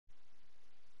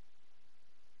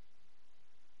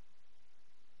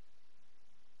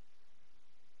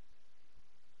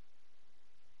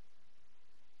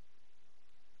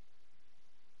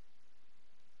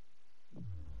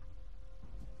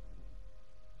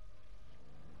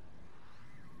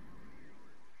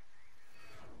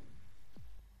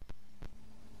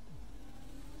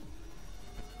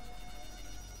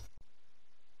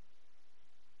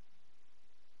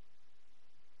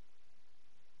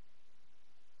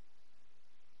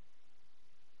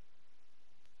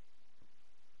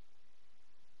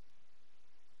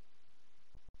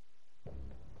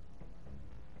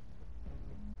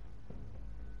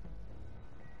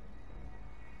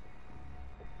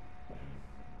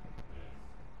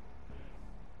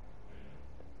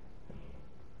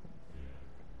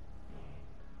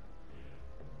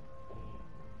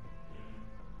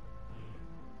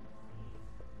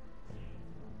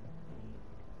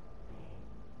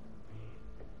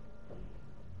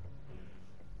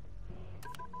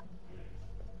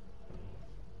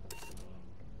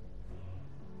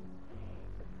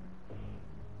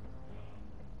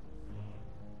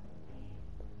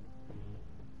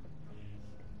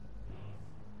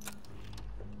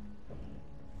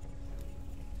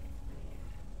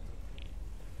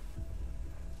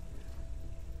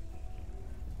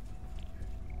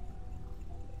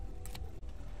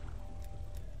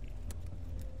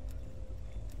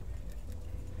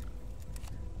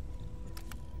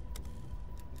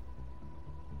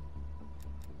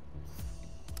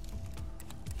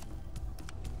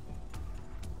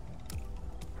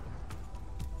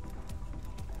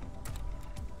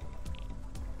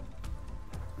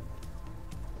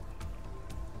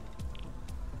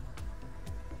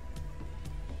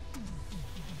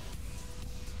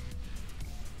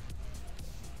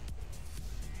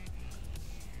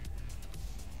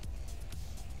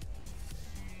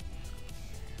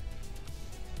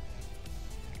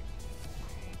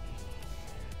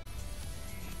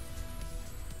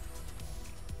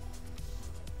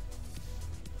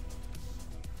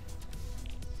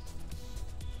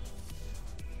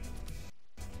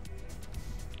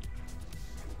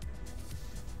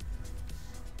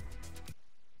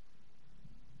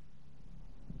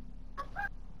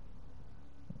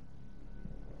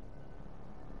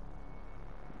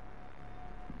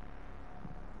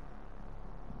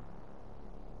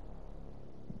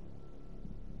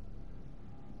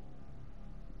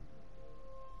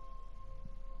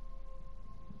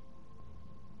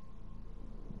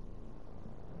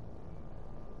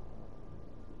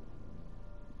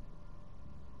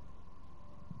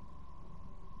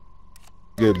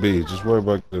Get B. Just worry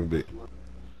about getting B.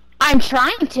 I'm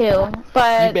trying to,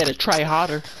 but You better try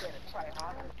harder.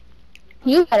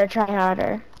 you better try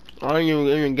harder. I ain't even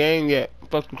in the game yet.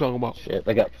 Fuck you talking about? Shit,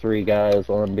 they got 3 guys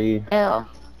on B. Ew.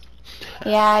 Yeah,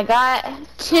 I got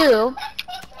 2. Alright,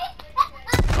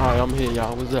 I'm here,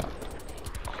 y'all. What's up?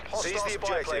 Seize the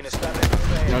objective.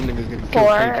 Y'all niggas getting killed.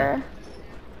 4.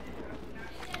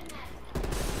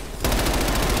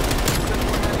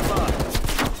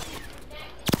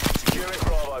 Securing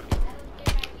Bravo.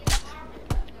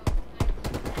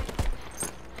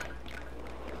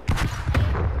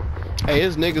 Hey,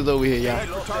 there's niggas over here,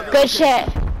 y'all. Good shit.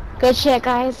 Good shit,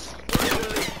 guys.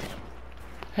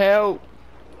 Help.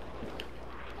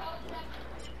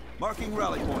 Marking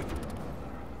rally point.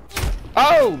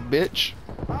 Oh, bitch.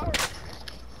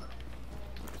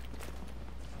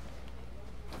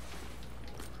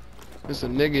 There's a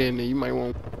nigga in there. You might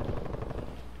want.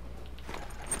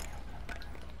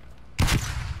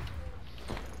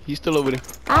 He's still over there.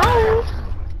 Ow.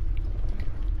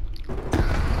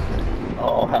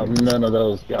 Oh, how none of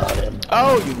those got him.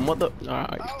 Oh, you mother.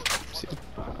 Alright. See.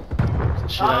 That's the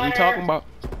shit I be talking about.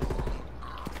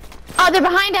 Oh, they're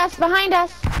behind us,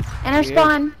 in our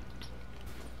spawn.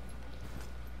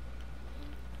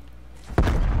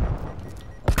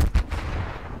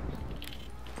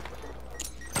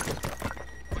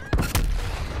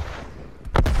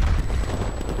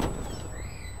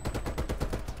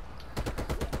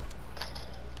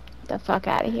 Get the fuck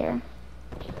out of here.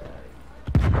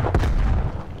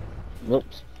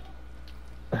 Whoops.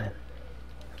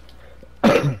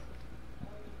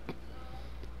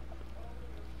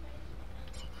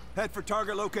 Head for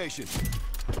target location.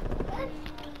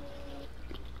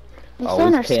 He's Oh, still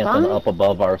in our he's camping spawn? up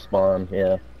above our spawn,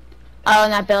 yeah. Oh,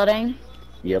 in that building?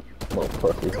 Yep, little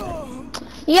pussy.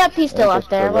 Yep, he's still And up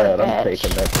there. for What a that, I'm bitch.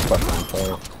 taking that fucking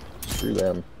point. Screw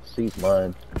them. C's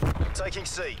mine. Taking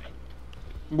C.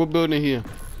 What building here?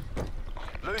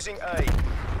 Losing A.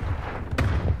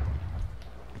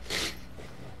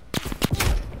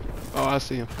 Oh, I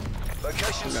see him.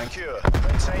 Location Okay. secure.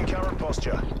 Maintain current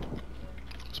posture.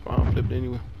 Spawn flipped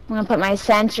anyway. I'm gonna put my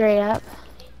sentry up.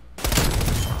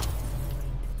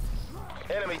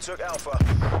 Enemy took Alpha.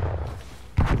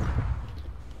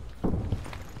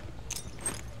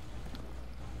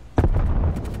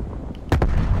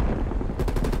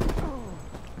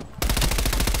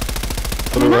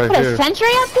 Can you not Right put here. a sentry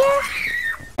up here?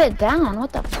 Put it down,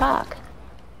 what the fuck?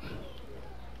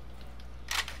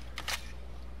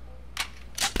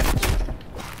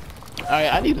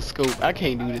 Alright, I need a scope. I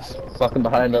can't do this. Fucking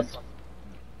behind us.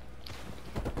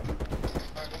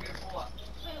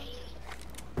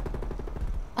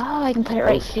 Oh, I can put it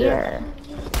right shit. here.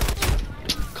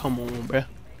 Come on, bruh.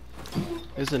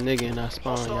 There's a nigga in our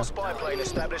spawn, Hostile y'all. spy plane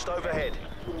established overhead.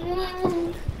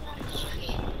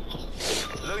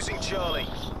 Losing Charlie.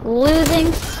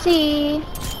 Losing C.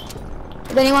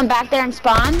 Is anyone back there in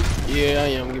spawn? Yeah, I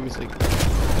am. Give me a second.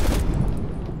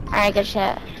 Alright, good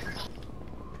shit.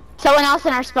 Someone else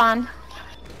in our spawn.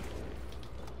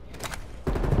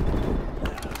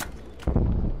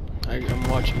 I'm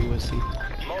watching you. Let's see.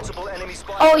 Multiple enemy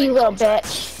spy Oh, plane you little contact.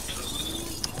 bitch.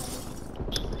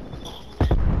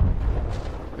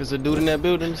 There's a dude in that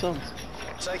building or something.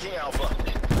 Taking Alpha.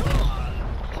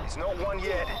 He's not won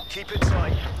yet. Keep it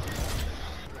tight.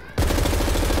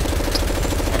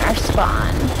 In our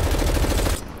spawn.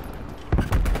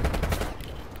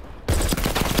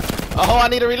 Oh, I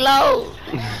need to reload.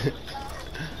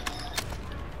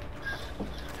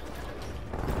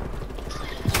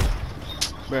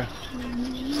 Bruh.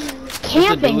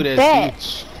 Camping dude at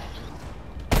bitch.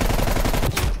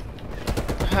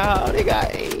 How they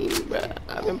got aim, bruh?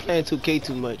 I've been playing 2K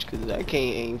too much because I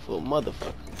can't aim for a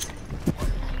motherfucker.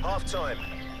 Half time.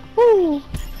 Woo.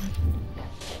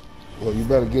 Well, you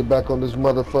better get back on this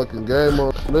motherfucking game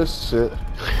on this shit.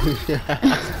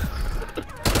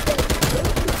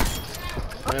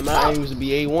 Man, my aim used to be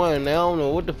A1. Now I don't know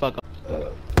what the fuck.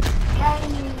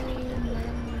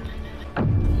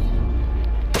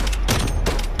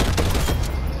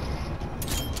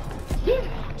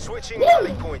 Switching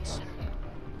rally points.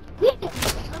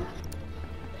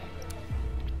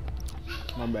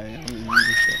 My bad. I'm using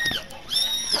this shit.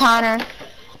 Connor.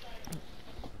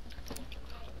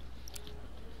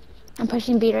 I'm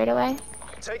pushing B right away.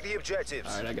 Take the objectives.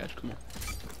 Alright, I got you. Come on.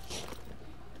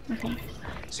 Okay.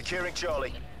 Securing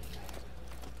Charlie.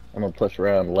 I'm gonna push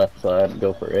around left side and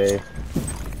go for A.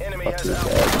 Enemy Fuck has this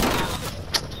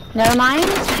Alpha. guy. Never mind.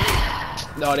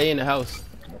 No, they in the house.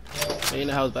 They in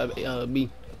the house by B.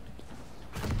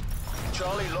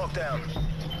 Charlie locked down.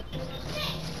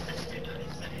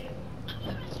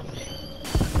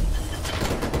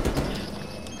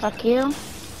 Fuck you.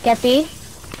 Get B.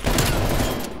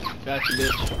 Got you,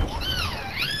 bitch.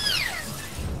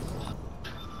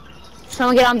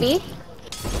 Someone get on B.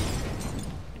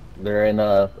 They're in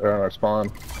our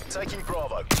spawn. Taking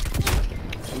Bravo.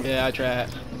 Yeah, I tried.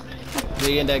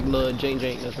 They in that little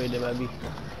jank that's right there by B.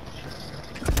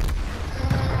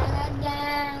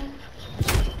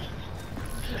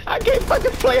 I can't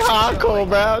fucking play hardcore,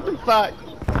 bro. What the fuck?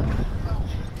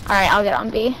 Alright, I'll get on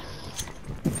B.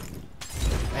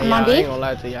 Hey, I'm on I B. ain't gonna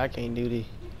lie to you, I can't do this.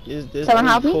 This Someone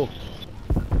help me? cool.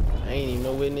 I ain't even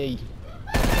nowhere near you.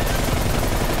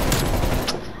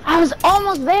 I was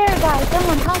almost there, guys.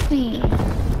 Someone help me.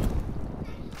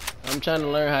 I'm trying to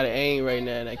learn how to aim right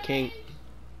now and I can't.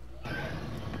 I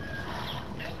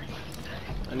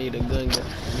need a gun. I need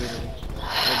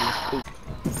a scoop.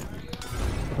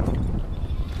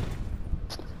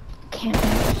 Can't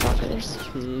fuckers.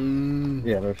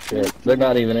 Yeah, no shit. They're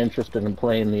not even interested in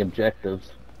playing the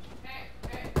objectives.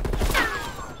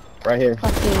 Right here.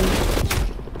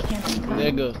 Fucking camping.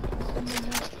 There go.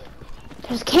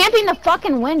 There's camping the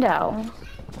fucking window.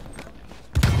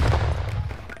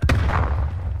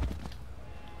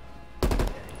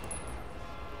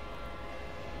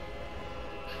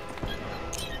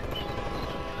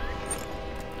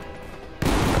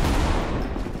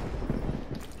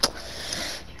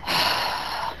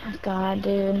 God,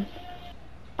 dude.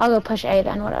 I'll go push A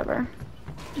then, whatever.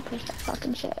 Push that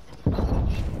fucking shit.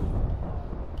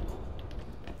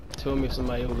 Tell me if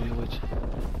somebody over here with you.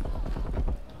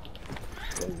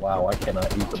 Oh, wow, I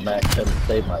cannot use the Mac 10 to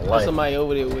save my There's life. somebody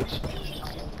over there with you.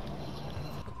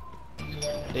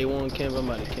 They want camp, I'm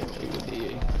about to camp over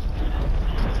there.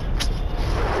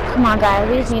 Come on, guys.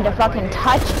 We just need to fucking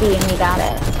touch B and we got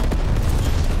it.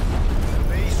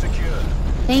 B secure.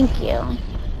 Thank you.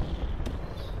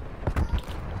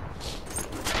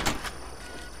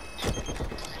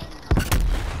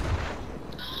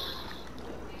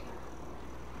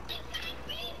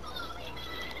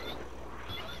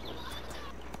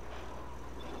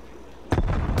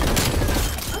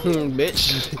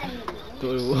 Bitch.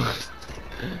 Thought it was.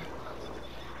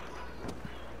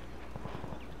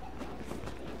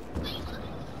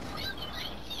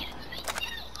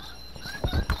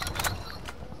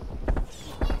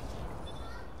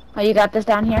 Oh, you got this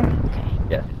down here? Okay.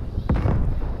 Yeah.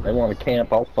 They want to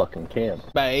camp, I'll fucking camp.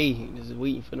 By A, just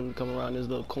waiting for them to come around this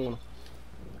little corner.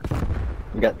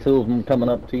 You got two of them coming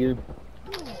up to you.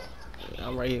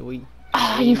 I'm right here waiting.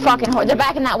 Oh, you fucking whore. They're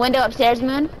back in that window upstairs,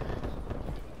 Moon.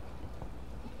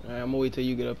 Alright, I'm gonna wait till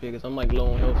you get up here because I'm like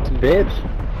low on health too. Bitch!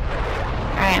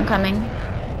 Alright, I'm coming.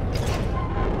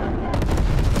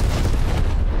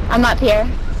 I'm up here.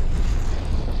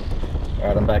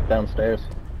 Alright, I'm back downstairs.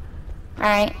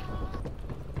 Alright.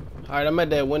 Alright, I'm at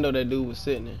that window that dude was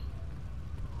sitting in.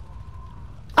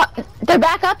 Oh, they're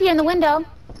back up here in the window.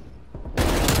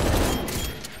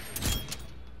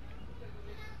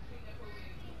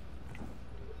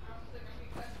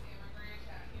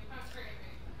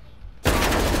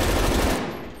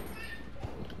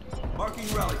 Marking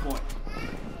rally point.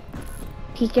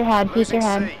 Peek your head, peek your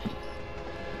head. C.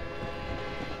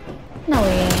 No, we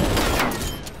ain't.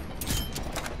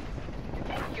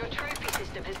 Your trophy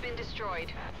system has been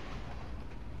destroyed.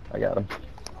 I got him.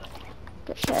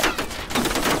 Good shit.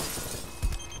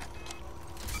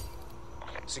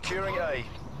 Securing A.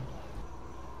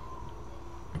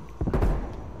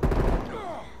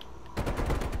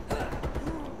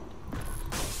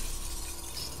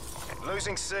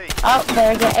 Losing C. Oh,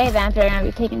 better get A then if they're gonna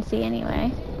be taking C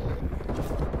anyway.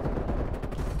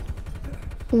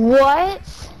 What?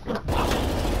 Spy plane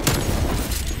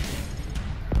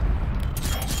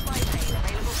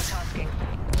available for tasking.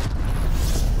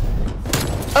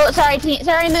 Oh, sorry,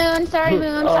 sorry, Moon. Sorry,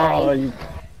 Moon. Sorry. Oh, you...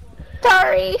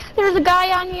 Sorry. There's a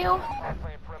guy on you.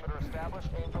 Perimeter established.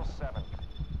 Angel 7.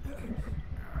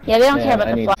 Yeah, they don't care Man, about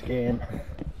I the need fly. scan.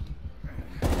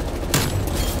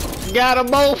 Got them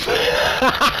both!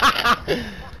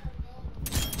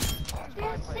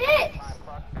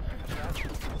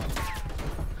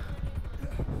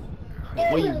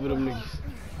 Where you put them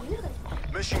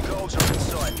niggas? Mission goals are in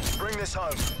sight. Bring this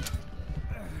home.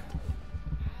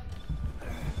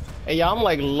 Hey, y'all, I'm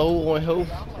like low on health.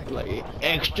 Like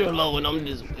extra low and I'm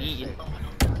just eating.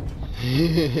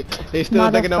 They still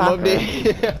thinking I'm up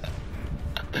there.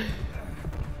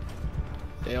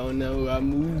 They don't know I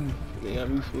move. They got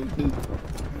me full dude.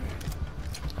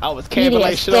 I was camping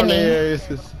like shit on there.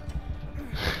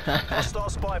 Hostile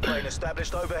spy plane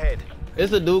established overhead.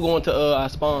 It's a dude going to our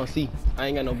spawn C. I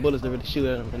ain't got no bullets to really shoot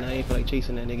at him, and I ain't feel like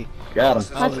chasing that nigga. Got him.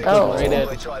 Let's go. Right at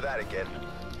They try that again.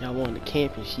 Y'all wanted to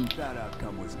camp and shit. That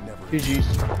outcome was never.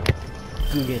 GG's.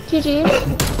 Get GG.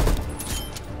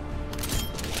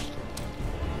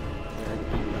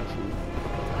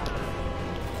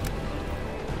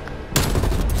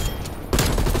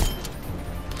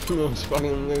 I'm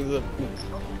fucking niggas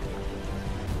up.